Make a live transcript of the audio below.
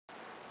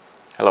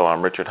Hello,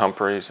 I'm Richard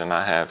Humphreys, and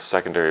I have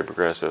secondary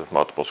progressive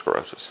multiple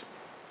sclerosis.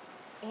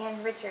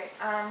 And Richard,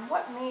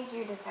 what made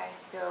you decide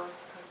to go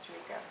to Costa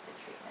Rica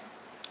for treatment?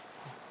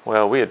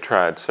 Well, we had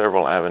tried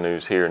several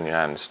avenues here in the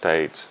United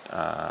States,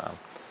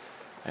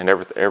 and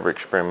every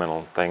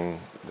experimental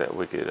thing that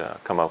we could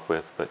come up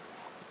with, but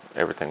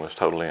everything was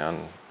totally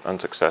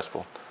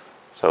unsuccessful.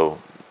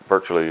 So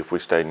virtually, if we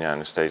stayed in the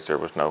United States, there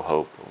was no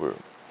hope.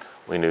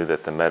 We knew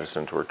that the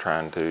medicines were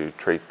trying to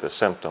treat the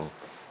symptom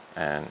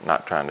and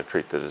not trying to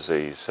treat the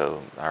disease.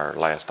 So our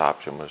last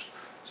option was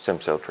stem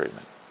cell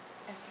treatment.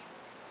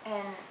 Okay.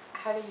 And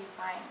how did you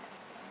find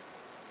everything?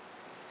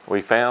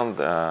 We found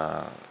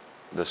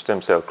the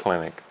stem cell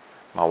clinic,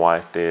 my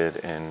wife did,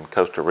 in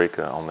Costa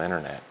Rica on the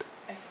internet.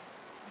 Okay.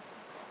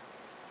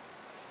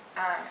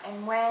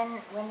 And when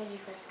did you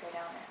first go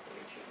down there for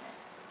your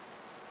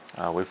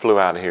treatment? We flew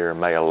out here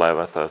May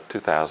 11th of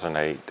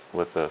 2008,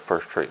 with the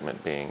first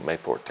treatment being May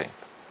 14th.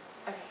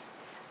 Okay.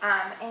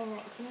 And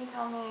can you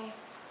tell me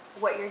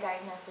what your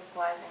diagnosis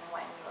was and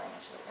when you were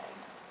initially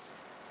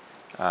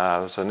diagnosed? I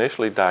was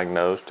initially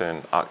diagnosed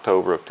in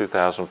October of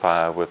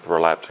 2005 with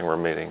relapsing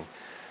remitting.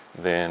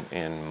 Then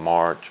in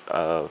March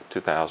of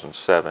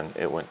 2007,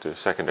 it went to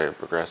secondary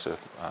progressive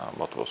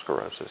multiple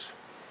sclerosis.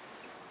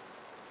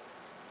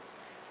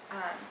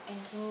 And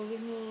can you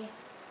give me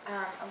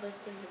a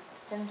list of the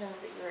symptoms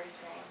that you were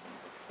experiencing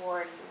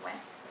before you went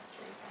to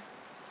Costa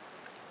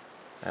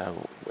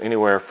Rica?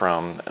 Anywhere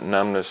from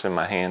numbness in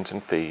my hands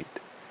and feet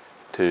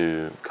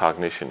to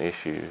cognition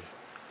issues,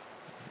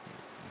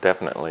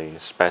 definitely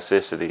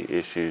spasticity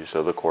issues,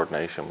 so the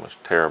coordination was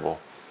terrible.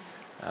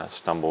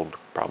 Stumbled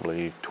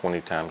probably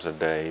 20 times a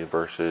day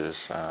versus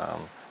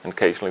and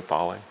occasionally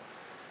falling.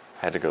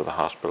 Had to go to the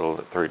hospital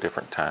at 3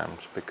 different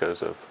times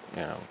because of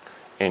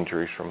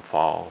injuries from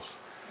falls.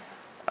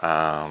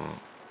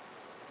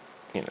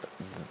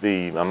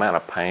 The amount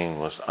of pain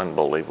was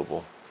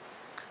unbelievable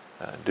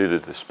due to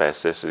the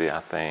spasticity,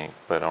 I think.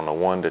 But on a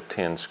 1 to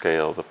 10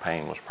 scale, the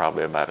pain was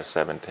probably about a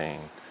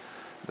 17.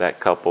 That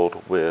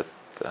coupled with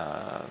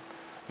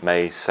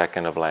May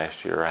 2nd of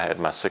last year, I had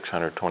my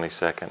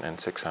 622nd and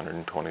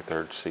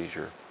 623rd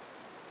seizure.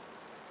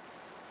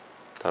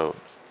 So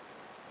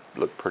it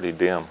looked pretty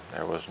dim.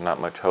 There was not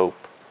much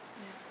hope.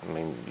 I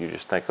mean, you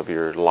just think of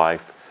your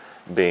life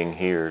being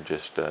here,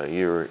 just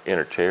you're in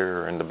a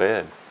chair or in the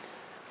bed.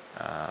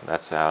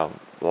 That's how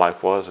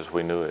life was as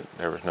we knew it.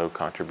 There was no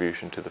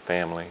contribution to the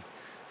family,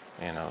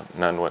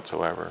 none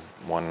whatsoever.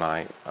 One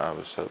night,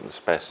 the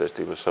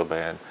spasticity was so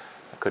bad,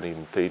 I couldn't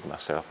even feed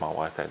myself. My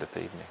wife had to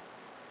feed me.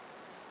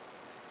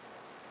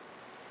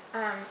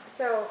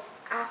 So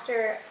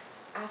after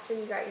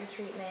you got your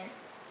treatment,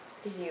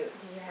 did you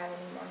have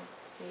any more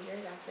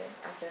seizures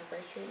after the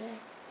first treatment?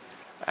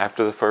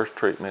 After the first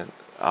treatment,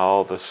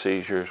 all the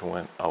seizures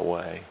went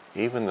away.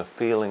 Even the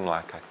feeling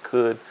like I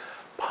could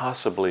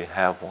possibly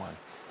have one,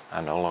 I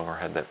no longer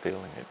had that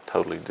feeling. It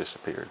totally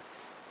disappeared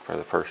for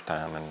the first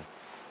time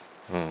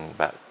in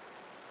about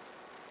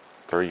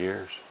 3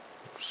 years.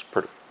 It was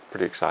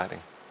pretty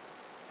exciting.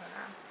 Wow.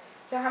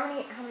 So how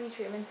many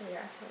treatments have you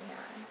actually had?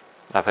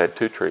 I've had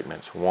 2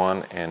 treatments,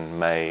 one in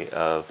May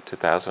of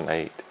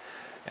 2008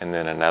 and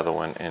then another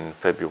one in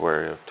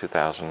February of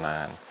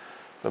 2009.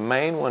 The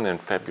main one in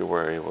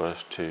February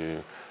was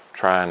to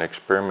try an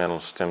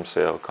experimental stem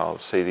cell called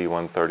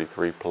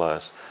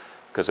CD133+,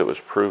 because it was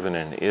proven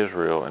in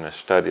Israel in a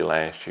study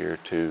last year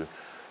to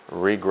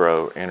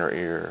regrow inner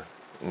ear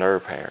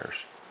nerve hairs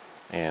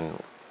in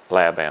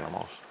lab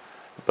animals.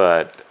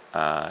 But it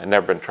had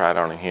never been tried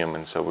on a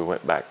human, so we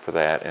went back for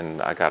that,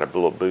 and I got a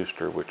little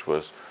booster, which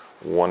was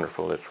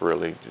wonderful. It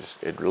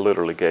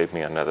literally gave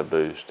me another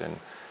boost, and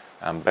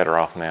I'm better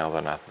off now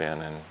than I've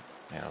been in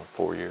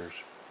 4 years.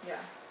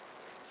 Yeah.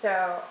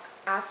 So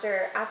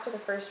after the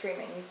first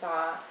treatment, you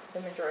saw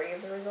the majority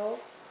of the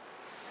results?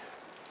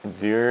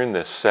 During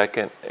the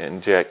second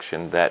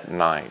injection that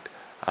night,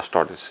 I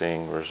started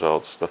seeing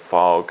results. The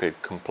fog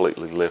had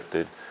completely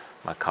lifted.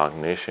 My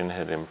cognition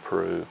had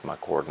improved. My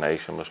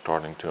coordination was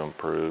starting to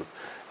improve.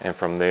 And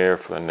from there,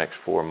 for the next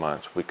 4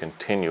 months, we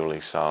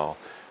continually saw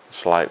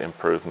slight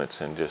improvements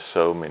in just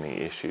so many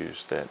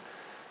issues that,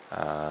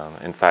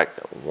 in fact,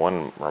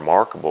 one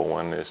remarkable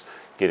one is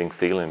getting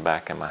feeling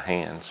back in my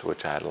hands,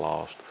 which I had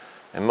lost.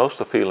 And most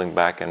of the feeling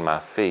back in my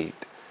feet,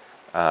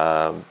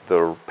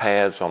 the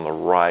pads on the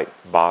right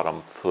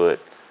bottom foot,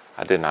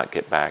 I did not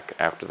get back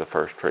after the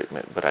first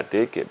treatment, but I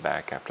did get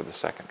back after the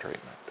second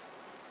treatment.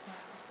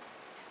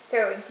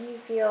 So do you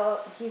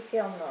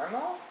feel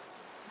normal?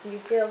 Do you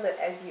feel that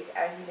as you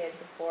did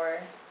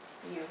before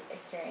you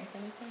experienced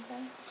any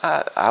symptoms?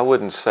 I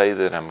wouldn't say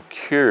that I'm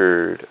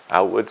cured.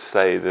 I would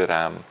say that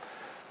I'm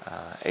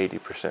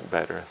 80%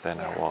 better than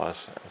I was.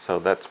 So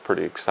that's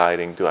pretty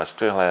exciting. Do I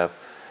still have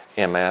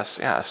MS?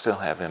 Yeah, I still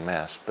have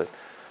MS, but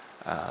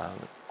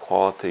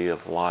quality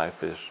of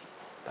life is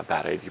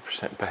about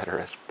 80% better.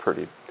 It's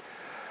pretty.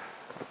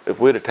 If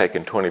we'd have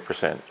taken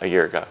 20% a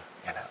year ago,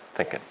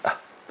 thinking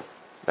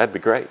that'd be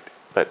great,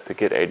 but to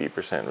get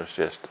 80% was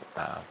just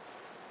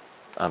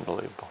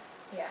unbelievable.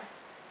 Yeah.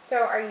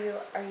 So are you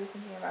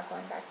thinking about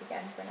going back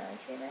again for another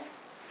treatment?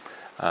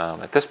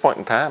 At this point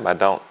in time,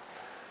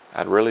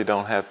 I really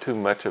don't have too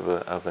much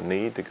of a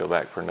need to go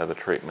back for another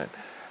treatment.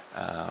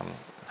 Um,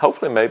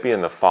 Hopefully maybe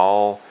in the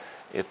fall,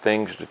 if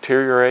things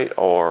deteriorate,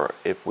 or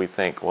if we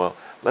think, well,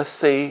 let's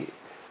see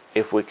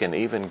if we can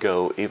even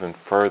go even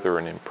further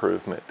in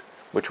improvement,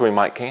 which we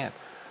might can.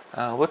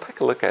 We'll take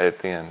a look at it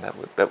then.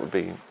 That would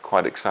be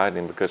quite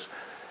exciting, because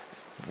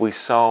we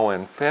saw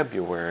in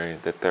February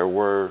that there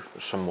were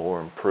some more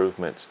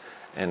improvements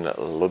and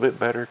a little bit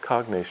better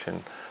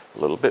cognition, a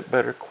little bit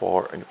better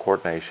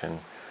coordination.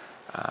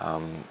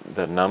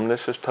 The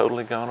numbness has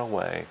totally gone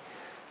away.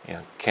 You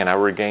know, can I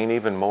regain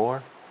even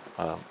more?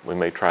 We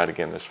may try it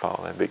again this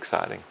fall. That'd be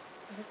exciting.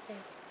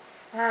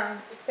 Okay.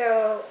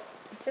 So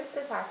just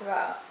to talk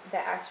about the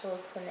actual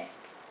clinic,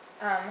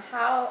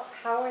 how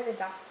are the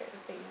doctors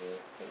that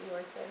you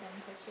work with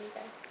in Costa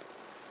Rica?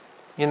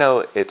 You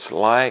know, it's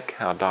like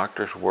how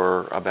doctors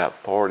were about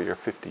 40 or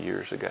 50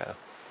 years ago.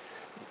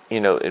 You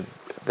know,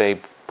 they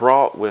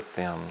brought with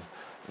them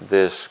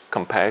this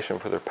compassion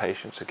for their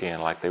patients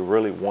again, like they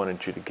really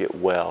wanted you to get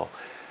well.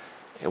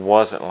 It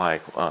wasn't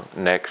like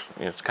next,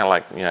 you know, it's kind of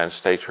like the United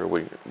States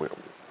where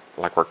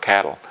like we're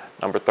cattle,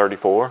 number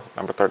 34,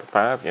 number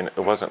 35, you know,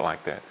 it wasn't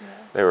like that. Yeah.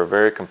 They were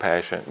very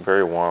compassionate,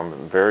 very warm,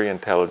 very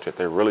intelligent.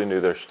 They really knew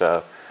their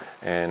stuff,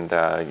 and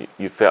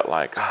you felt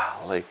like,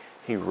 golly,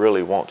 he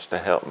really wants to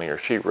help me, or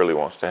she really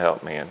wants to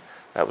help me, and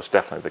that was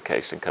definitely the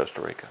case in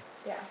Costa Rica.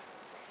 Yeah.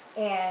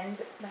 And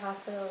the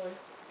hospital was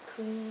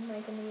clean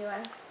like in the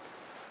U.S.?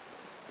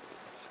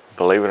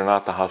 Believe it or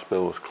not, the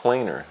hospital was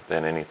cleaner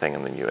than anything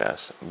in the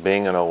U.S.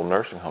 Being an old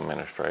nursing home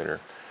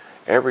administrator,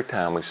 every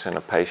time we sent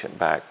a patient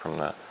back from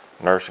the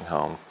nursing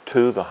home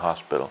to the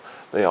hospital,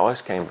 they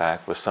always came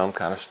back with some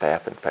kind of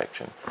staph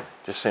infection.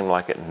 Just seemed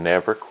like it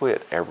never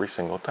quit every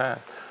single time.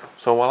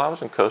 So while I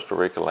was in Costa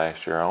Rica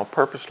last year, I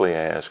purposely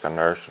asked a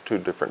nurse or two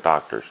different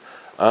doctors,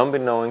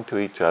 unbeknown to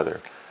each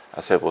other, I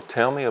said, well,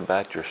 tell me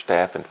about your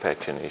staph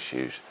infection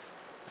issues.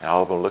 And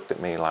all of them looked at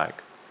me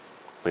like,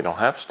 we don't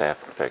have staph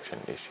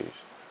infection issues.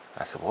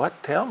 I said,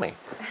 what? Tell me.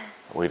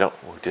 We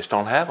just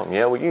don't have them.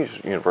 Yeah, we use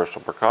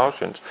universal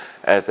precautions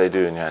as they do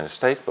in the United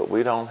States, but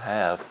we don't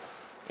have,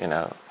 you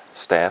know,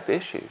 staph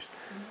issues.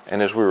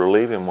 And as we were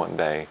leaving one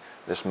day,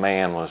 this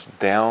man was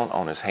down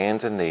on his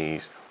hands and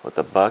knees with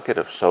a bucket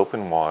of soap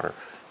and water,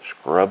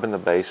 scrubbing the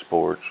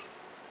baseboards.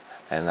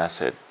 And I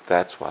said,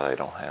 that's why they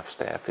don't have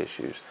staph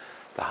issues.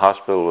 The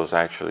hospital was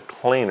actually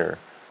cleaner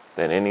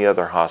than any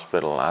other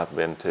hospital I've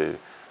been to,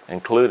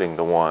 including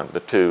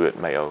the two at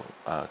Mayo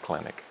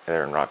Clinic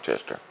there in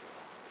Rochester.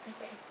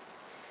 Okay.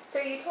 So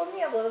you told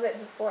me a little bit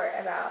before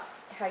about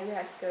how you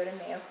had to go to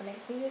Mayo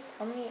Clinic. Can you just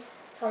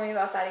tell me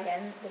about that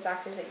again, the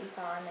doctors that you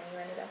saw and then you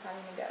ended up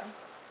having to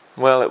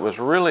go? Well, it was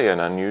really an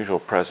unusual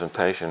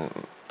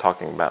presentation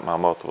talking about my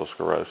multiple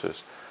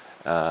sclerosis.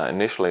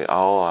 Initially,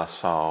 all I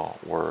saw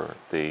were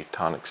the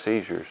tonic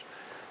seizures,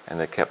 and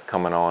they kept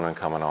coming on and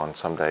coming on,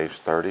 some days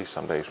 30,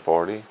 some days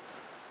 40, you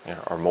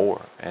know, or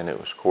more. And it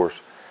was, of course,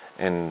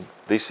 and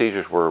these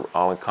seizures were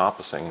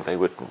all-encompassing. They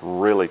would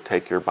really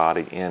take your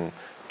body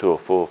into a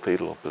full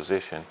fetal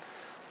position.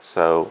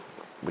 So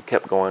we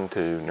kept going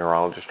to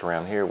neurologists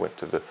around here, went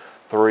to the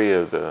 3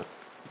 of the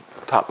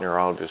top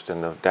neurologists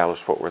in the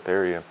Dallas-Fort Worth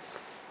area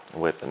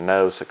with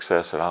no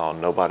success at all.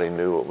 Nobody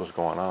knew what was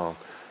going on.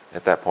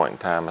 At that point in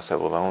time, I said,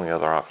 well, the only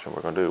other option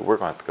we're going to do, we're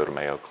going to have to go to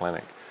Mayo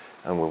Clinic.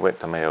 And we went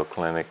to Mayo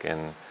Clinic,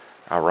 and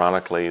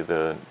ironically,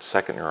 the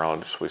second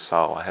neurologist we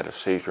saw, I had a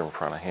seizure in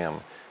front of him,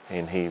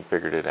 and he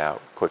figured it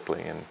out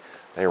quickly, and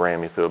they ran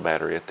me through a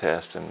battery of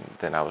tests, and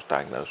then I was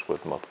diagnosed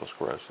with multiple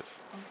sclerosis.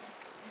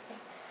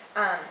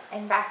 Okay.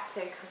 And back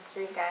to Costa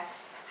Rica,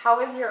 how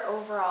was your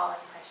overall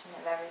impression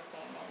of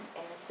everything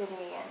in the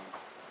city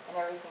and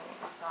everything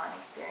that you saw and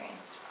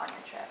experienced on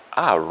your trip?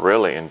 I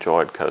really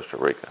enjoyed Costa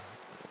Rica.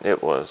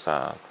 It was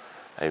a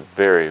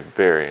very,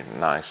 very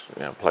nice,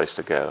 you know, place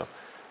to go.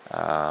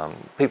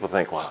 People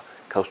think, well,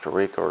 Costa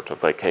Rica, or it's a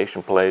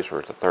vacation place,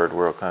 or it's a third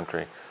world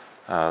country.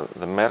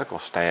 The medical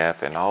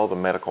staff and all the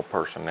medical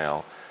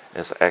personnel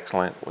is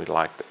excellent. We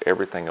liked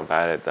everything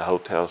about it, the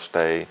hotel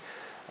stay.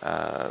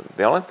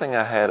 The only thing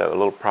I had a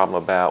little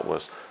problem about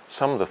was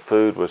some of the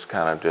food was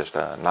kind of just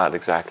not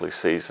exactly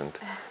seasoned.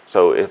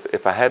 So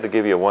if I had to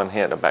give you one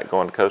hint about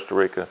going to Costa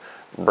Rica,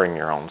 bring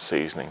your own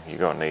seasoning. You're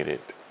going to need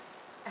it.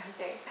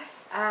 Okay.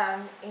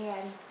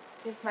 And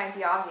this might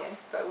be obvious,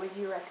 but would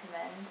you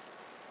recommend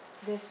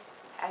this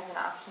as an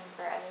option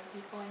for other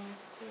people in your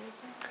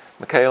situation?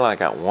 Michaela, I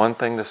got one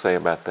thing to say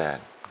about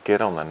that.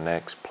 Get on the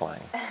next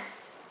plane.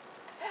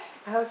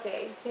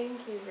 Okay.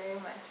 Thank you very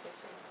much,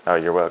 Richard. Oh,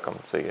 you're welcome.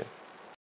 See you.